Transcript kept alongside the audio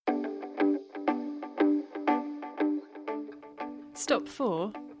Stop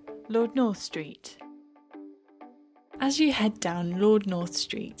 4. Lord North Street. As you head down Lord North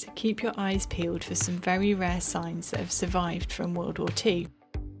Street, keep your eyes peeled for some very rare signs that have survived from World War II.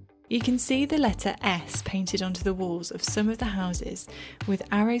 You can see the letter S painted onto the walls of some of the houses,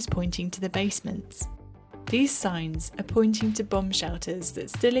 with arrows pointing to the basements. These signs are pointing to bomb shelters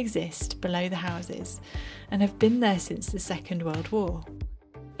that still exist below the houses and have been there since the Second World War.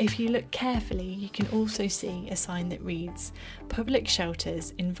 If you look carefully, you can also see a sign that reads "Public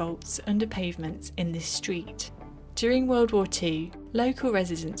shelters in vaults under pavements in this street." During World War II, local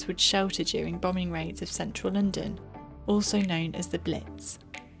residents would shelter during bombing raids of central London, also known as the Blitz.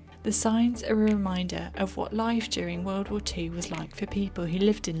 The signs are a reminder of what life during World War II was like for people who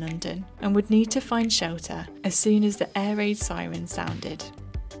lived in London and would need to find shelter as soon as the air raid siren sounded.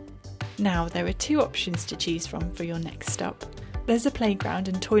 Now, there are two options to choose from for your next stop. There's a playground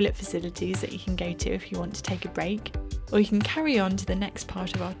and toilet facilities that you can go to if you want to take a break, or you can carry on to the next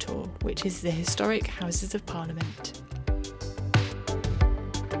part of our tour, which is the historic Houses of Parliament.